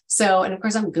good. So, and of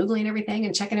course I'm Googling everything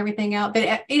and checking everything out,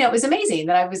 but it was amazing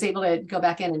that I was able to go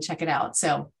back in and check it out.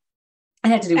 So I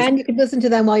had to do. And you can listen to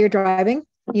them while you're driving.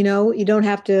 You don't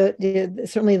have to,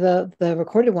 certainly the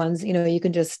recorded ones, you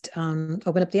can just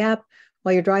open up the app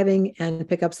while you're driving and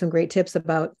pick up some great tips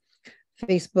about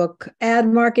Facebook ad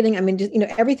marketing. I mean, just,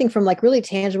 everything from like really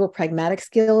tangible, pragmatic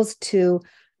skills to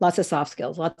lots of soft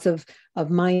skills, lots of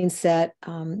mindset.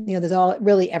 There's all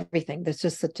really everything. There's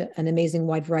just such an amazing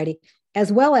wide variety,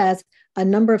 as well as a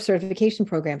number of certification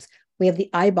programs. We have the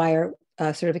iBuyer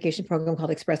certification program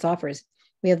called Express Offers.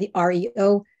 We have the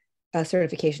REO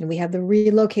certification. We have the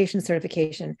relocation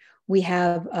certification. We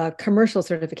have commercial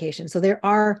certification. So there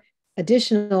are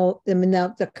additional,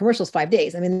 now the commercial's 5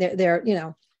 days. I mean,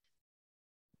 they're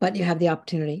but you have the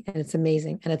opportunity and it's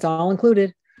amazing. And it's all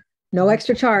included, no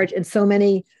extra charge. And so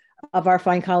many of our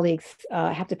fine colleagues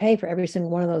have to pay for every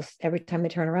single one of those every time they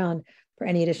turn around for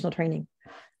any additional training.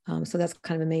 So that's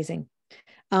kind of amazing.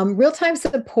 Real-time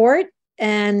support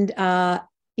and,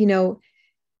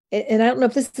 and I don't know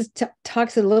if this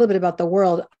talks a little bit about the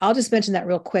world. I'll just mention that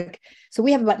real quick. So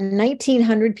we have about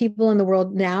 1,900 people in the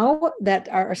world now that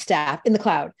are staff in the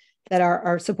cloud, that are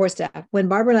our support staff. When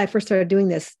Barbara and I first started doing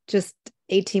this just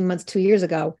 18 months, 2 years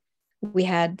ago, we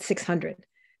had 600.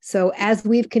 So as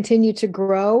we've continued to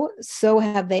grow, so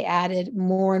have they added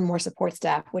more and more support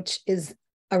staff, which is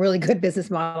a really good business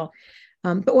model.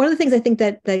 But one of the things I think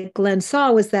that Glenn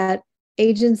saw was that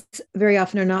agents very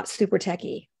often are not super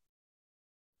techy.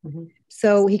 Mm-hmm.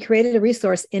 So he created a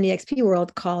resource in the eXp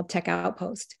world called Tech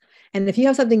Outpost. And if you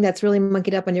have something that's really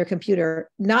monkeyed up on your computer,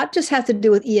 not just has to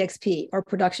do with eXp or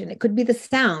production, it could be the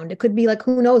sound, it could be like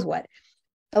who knows what.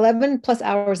 11 plus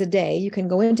hours a day, you can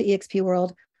go into eXp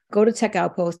world, go to Tech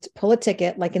Outpost, pull a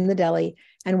ticket like in the deli,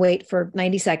 and wait for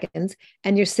 90 seconds.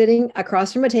 And you're sitting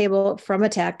across from a table from a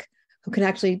tech who can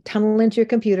actually tunnel into your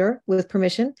computer with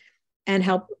permission and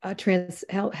help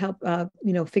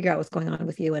figure out what's going on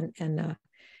with you. And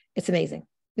it's amazing.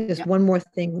 There's one more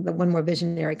thing, the one more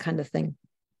visionary kind of thing.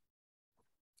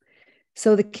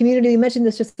 So the community, we mentioned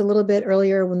this just a little bit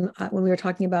earlier when we were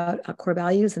talking about core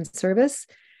values and service.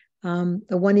 The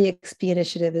One eXp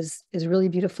initiative is really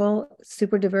beautiful,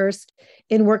 super diverse.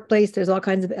 In workplace, there's all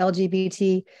kinds of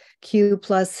LGBTQ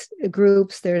plus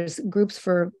groups. There's groups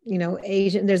for,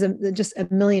 Asian. There's just a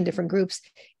million different groups.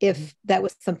 If that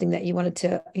was something that you wanted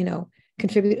to,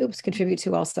 contribute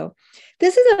to also.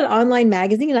 This is an online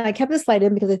magazine, and I kept this slide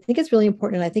in because I think it's really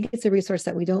important. And I think it's a resource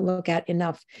that we don't look at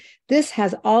enough. This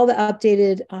has all the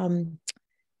updated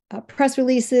press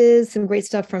releases, some great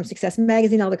stuff from Success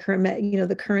Magazine, all the current,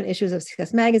 the current issues of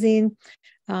Success Magazine,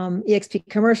 eXp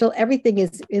commercial, everything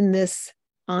is in this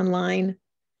online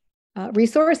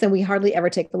resource, and we hardly ever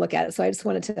take a look at it. So I just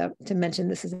wanted to mention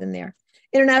this is in there.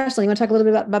 Internationally, you want to talk a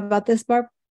little bit about this, Barb?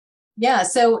 Yeah,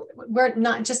 so we're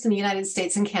not just in the United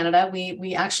States and Canada,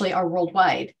 we actually are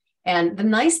worldwide. And the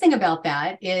nice thing about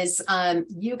that is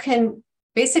you can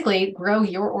basically grow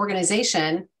your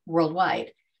organization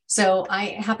worldwide. So I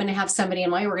happen to have somebody in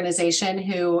my organization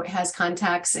who has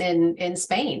contacts in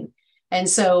Spain. And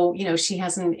so, she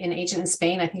has an agent in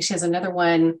Spain. I think she has another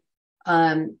one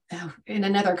in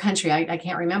another country. I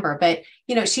can't remember, but,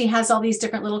 she has all these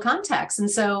different little contacts.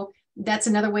 And so that's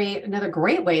another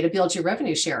great way to build your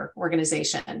revenue share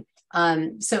organization.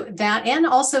 So that, and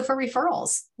also for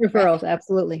referrals. Referrals, right?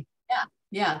 Absolutely.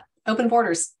 Yeah. Open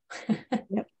borders.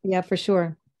 Yep. Yeah, for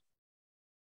sure.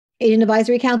 Agent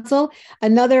Advisory Council,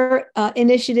 another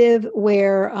initiative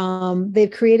where they've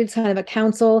created kind of a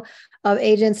council of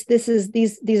agents.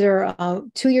 These are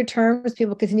 2-year terms.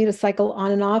 People continue to cycle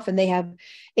on and off, and they have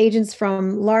agents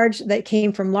that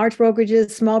came from large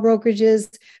brokerages, small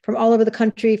brokerages, from all over the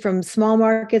country, from small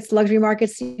markets, luxury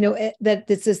markets. That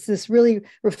this is this really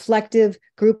reflective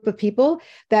group of people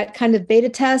that kind of beta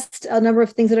test a number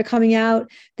of things that are coming out.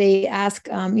 They ask,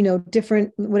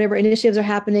 different whatever initiatives are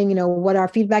happening, what our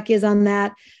feedback is on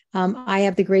that. I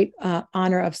have the great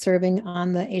honor of serving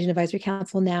on the Agent Advisory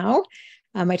Council now.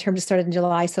 My term just started in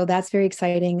July, so that's very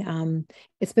exciting.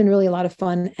 It's been really a lot of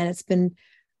fun, and it's been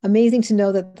amazing to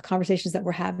know that the conversations that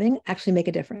we're having actually make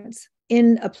a difference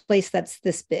in a place that's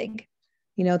this big,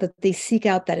 that they seek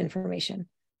out that information.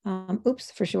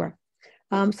 For sure.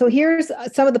 So here's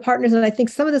some of the partners, and I think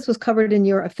some of this was covered in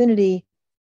your affinity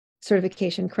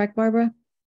certification, correct, Barbara?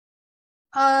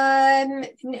 No,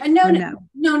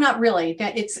 not really.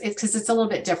 It's because it's a little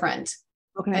bit different.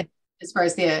 Okay. As far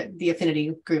as the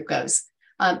affinity group goes.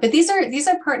 But these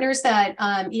are partners that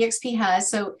eXp has.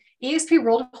 So eXp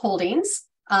World Holdings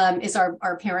is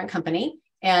our parent company.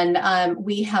 And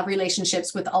we have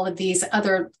relationships with all of these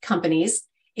other companies.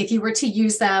 If you were to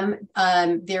use them,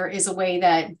 there is a way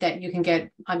that you can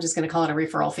get, I'm just going to call it a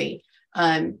referral fee,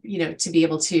 to be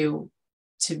able to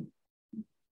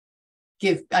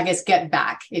give, I guess, get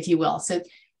back, if you will. So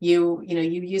you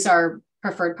use our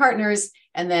preferred partners,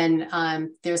 and then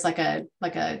there's like a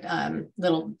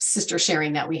little sister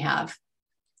sharing that we have.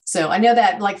 So I know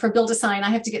that, like, for Build a Sign, I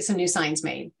have to get some new signs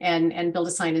made, and Build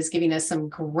a Sign is giving us some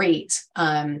great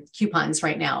coupons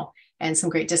right now and some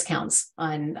great discounts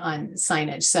on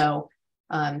signage. So,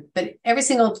 but every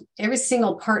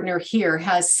single partner here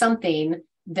has something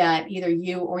that either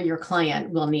you or your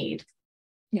client will need.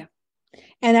 Yeah.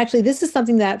 And actually, this is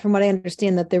something that, from what I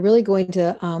understand, that they're really going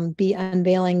to be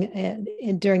unveiling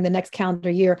during the next calendar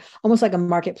year, almost like a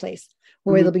marketplace,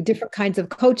 where there'll be different kinds of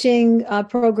coaching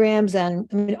programs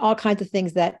and all kinds of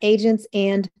things that agents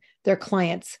and their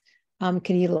clients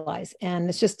can utilize. And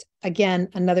it's just, again,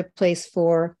 another place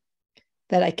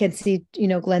that I can see,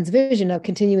 Glenn's vision of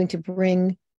continuing to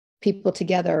bring people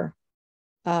together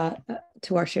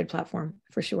to our shared platform,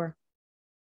 for sure.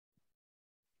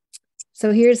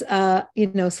 So here's,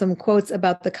 some quotes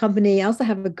about the company. I also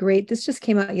have this just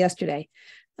came out yesterday.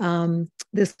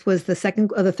 This was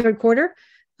the third quarter,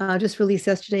 just released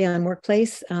yesterday on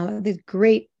Workplace. This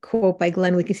great quote by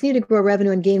Glenn: "We continue to grow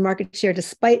revenue and gain market share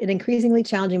despite an increasingly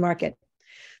challenging market.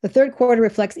 The third quarter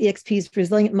reflects eXp's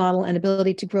resilient model and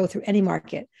ability to grow through any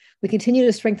market. We continue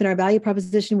to strengthen our value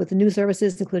proposition with the new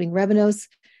services, including Revenos,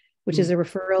 which is a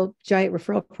giant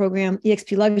referral program,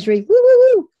 eXp Luxury, woo,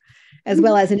 woo, woo, as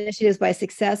well as initiatives by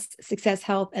Success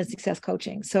Health, and Success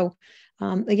Coaching. So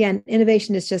again,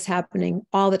 innovation is just happening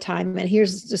all the time. And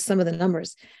here's just some of the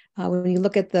numbers. When you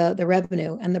look at the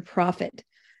revenue and the profit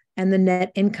and the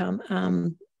net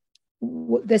income,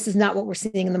 this is not what we're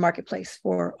seeing in the marketplace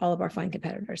for all of our fine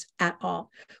competitors at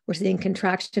all. We're seeing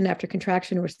contraction after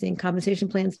contraction. We're seeing compensation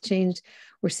plans changed.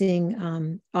 We're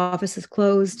seeing offices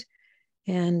closed,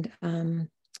 and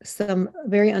some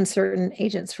very uncertain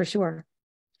agents for sure.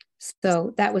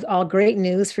 So that was all great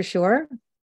news for sure.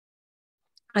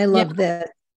 I love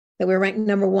that we're ranked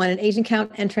number 1 in agent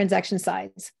count and transaction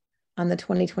size on the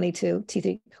 2022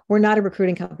 T3. We're not a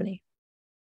recruiting company.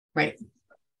 Right.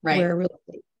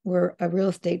 We're a real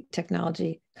estate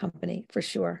technology company for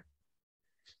sure.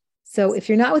 So if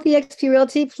you're not with eXp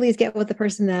Realty, please get with the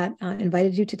person that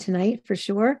invited you to tonight for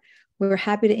sure. We're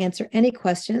happy to answer any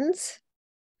questions.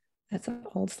 That's an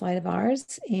old slide of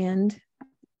ours. And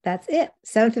that's it.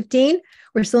 7:15.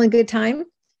 We're still in good time.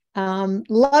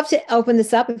 Love to open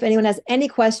this up if anyone has any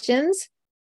questions.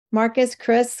 Marcus,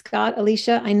 Chris, Scott,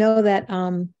 Alicia. I know that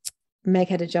Meg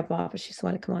had to jump off, but she just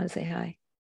wanted to come on and say hi.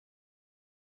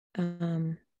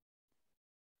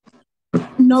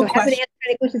 No questions. Happy to answer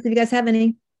any questions if you guys have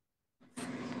any.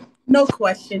 No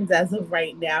questions as of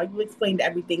right now. You explained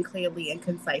everything clearly and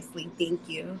concisely. Thank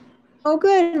you. Oh,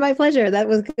 good. My pleasure. That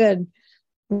was good.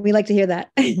 We like to hear that.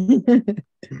 Yeah,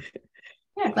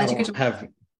 glad you could.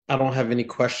 I don't have any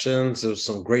questions. There's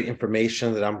some great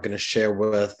information that I'm going to share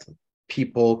with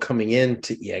people coming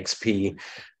into eXp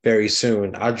very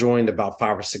soon. I joined about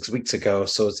 5 or 6 weeks ago,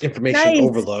 so it's information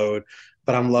overload,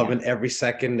 but I'm loving every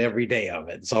second, every day of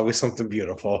it. It's always something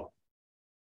beautiful.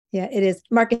 Yeah, it is,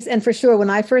 Marcus. And for sure, when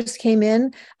I first came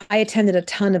in, I attended a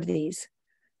ton of these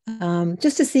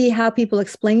just to see how people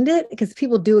explained it, because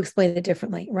people do explain it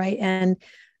differently, right? And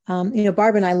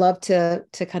Barbara and I love to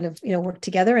kind of work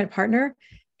together and partner.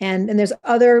 And there's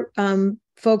other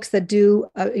folks that do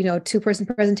 2-person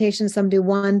presentations. Some do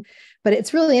 1, but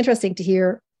it's really interesting to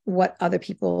hear what other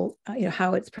people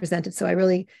how it's presented. So I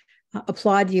really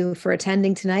applaud you for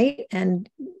attending tonight, and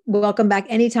welcome back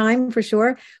anytime for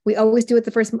sure. We always do it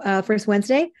the first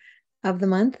Wednesday of the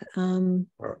month, and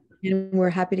we're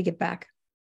happy to get back.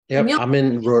 Yep, I'm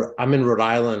in Rhode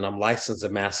Island. I'm licensed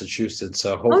in Massachusetts,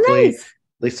 so hopefully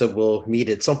Lisa will meet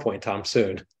at some point in time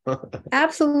soon.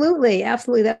 Absolutely,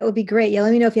 that would be great. Yeah,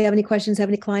 let me know if you have any questions, have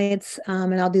any clients,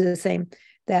 and I'll do the same.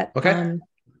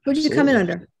 Who did you come in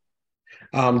under?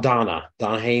 Donna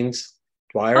Haynes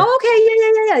Dwyer. Oh,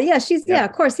 okay, yeah. She's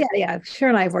of course, yeah. Sure,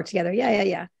 and I have worked together.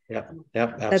 Yeah. Yep,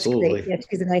 absolutely. That's great. Yeah,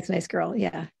 she's a nice girl.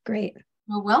 Yeah, great.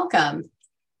 Well, welcome.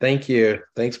 Thank you.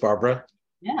 Thanks, Barbara.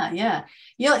 Yeah.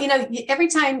 Every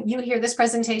time you hear this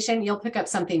presentation, you'll pick up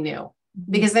something new,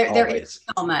 because there is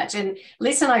so much. And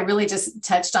Lisa and I really just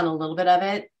touched on a little bit of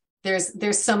it.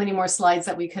 There's so many more slides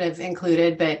that we could have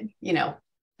included, but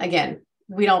again,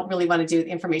 we don't really want to do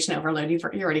information overload.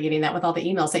 You're already getting that with all the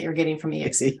emails that you're getting from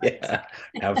eXp. Yeah,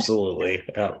 absolutely.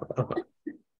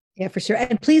 Yeah, for sure.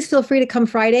 And please feel free to come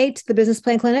Friday to the business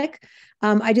plan clinic.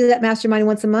 I do that mastermind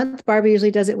once a month. Barbara usually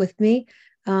does it with me.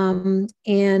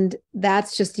 And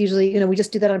that's just usually, we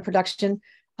just do that on production.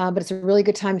 But it's a really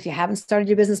good time if you haven't started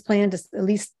your business plan, just at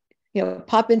least,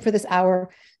 pop in for this hour,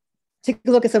 take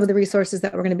a look at some of the resources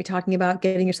that we're going to be talking about,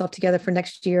 getting yourself together for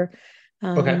next year.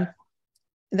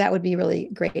 That would be really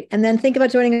great. And then think about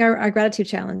joining our gratitude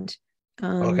challenge.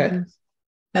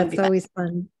 That's always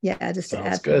fun. Yeah, just to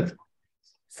add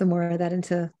some more of that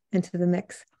into the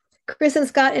mix. Chris and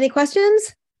Scott, any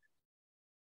questions?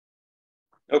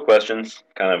 No questions.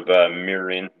 Kind of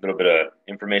mirroring a little bit of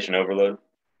information overload.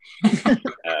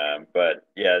 But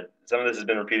yeah, some of this has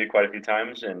been repeated quite a few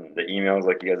times in the emails,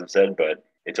 like you guys have said, but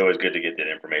it's always good to get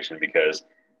that information, because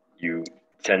you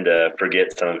tend to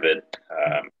forget some of it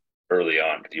early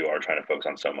on, because you are trying to focus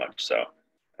on so much. So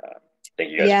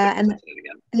thank you guys. Yeah, and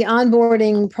the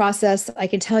onboarding process, I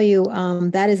can tell you,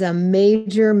 that is a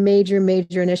major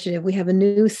initiative. We have a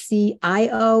new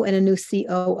CIO and a new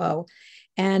COO,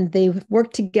 and they've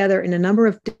worked together in a number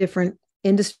of different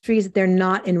industries. They're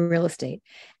not in real estate,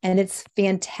 and it's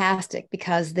fantastic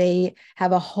because they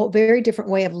have a whole very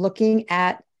different way of looking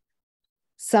at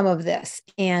some of this,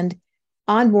 and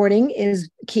onboarding is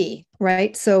key,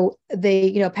 right? So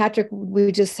they, Patrick,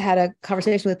 we just had a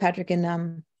conversation with Patrick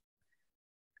in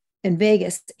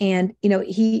Vegas, and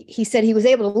he said he was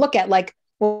able to look at, like,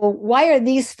 well, why are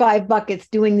these 5 buckets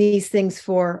doing these things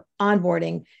for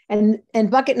onboarding, and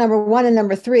bucket number 1 and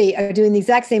number 3 are doing the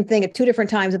exact same thing at 2 different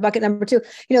times, and bucket number 2,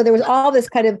 there was all this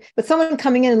kind of, but someone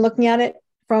coming in and looking at it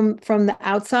from the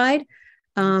outside,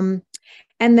 and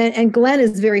And Glenn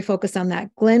is very focused on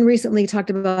that. Glenn recently talked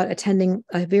about attending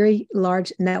a very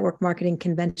large network marketing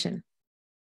convention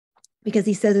because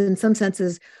he says in some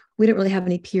senses, we don't really have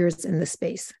any peers in this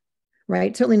space,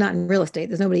 right? Certainly not in real estate.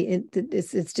 There's nobody,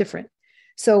 it's different.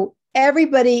 So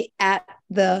everybody at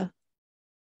the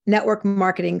network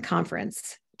marketing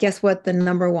conference, guess what the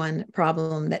number one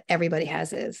problem that everybody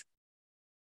has is?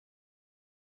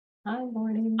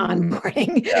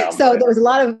 Onboarding. Yeah, so there was a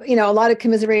lot of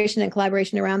commiseration and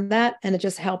collaboration around that. And it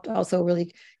just helped also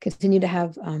really continue to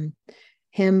have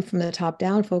him from the top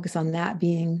down focus on that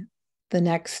being the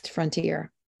next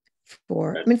frontier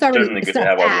for, I mean, it's already certainly good to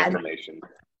have all the information.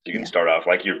 You can start off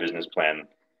like your business plan,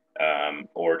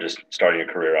 or just starting a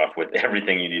career off with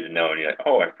everything you need to know. And you're like,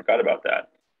 oh, I forgot about that.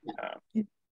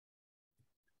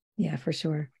 Yeah, for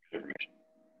sure.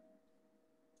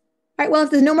 All right, well,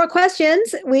 if there's no more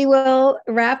questions, we will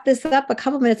wrap this up a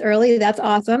couple minutes early. That's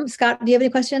awesome. Scott, do you have any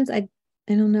questions? I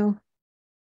don't know.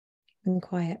 I'm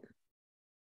quiet.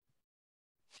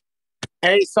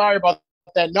 Hey, sorry about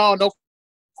that. No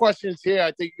questions here.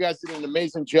 I think you guys did an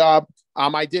amazing job.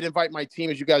 I did invite my team.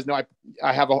 As you guys know,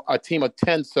 I have a team of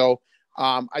 10. So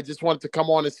I just wanted to come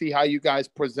on and see how you guys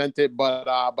presented, but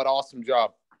awesome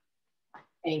job.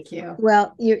 Thank you.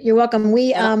 Well, you're welcome.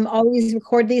 We always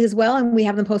record these as well, and we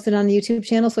have them posted on the YouTube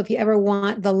channel. So if you ever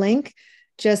want the link,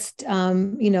 just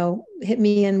hit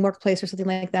me in Workplace or something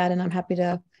like that, and I'm happy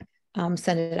to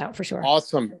send it out for sure.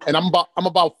 Awesome. And I'm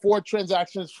about 4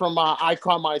 transactions from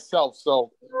Icon myself,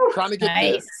 so trying to get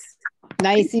there.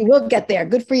 Nice. You will get there.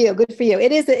 Good for you. Good for you.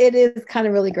 It is kind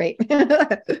of really great.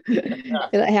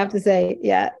 I have to say,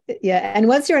 yeah. And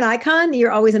once you're an icon,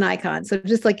 you're always an icon. So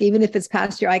just like even if it's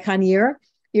past your icon year,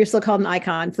 you're still called an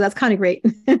icon. So that's kind of great.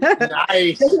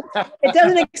 Nice. It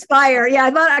doesn't expire. Yeah,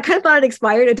 I kind of thought it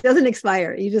expired. It doesn't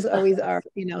expire. You just always are,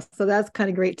 so that's kind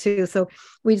of great too. So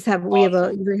we have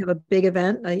a big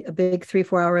event, a big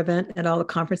 3-4 hour event at all the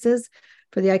conferences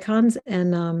for the icons.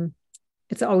 And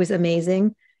it's always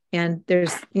amazing. And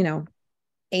there's,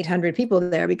 800 people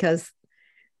there because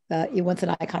you once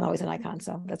an icon, always an icon.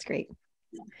 So that's great.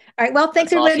 All right. Well,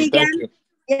 thanks everybody again. Thank you.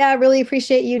 Yeah, I really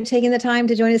appreciate you taking the time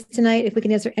to join us tonight. If we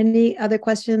can answer any other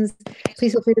questions,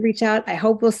 please feel free to reach out. I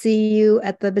hope we'll see you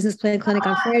at the Business Plan Clinic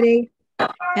on Friday.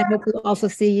 And hope we'll also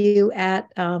see you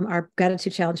at our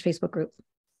Gratitude Challenge Facebook group.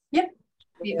 Yep.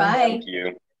 Bye. Thank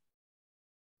you.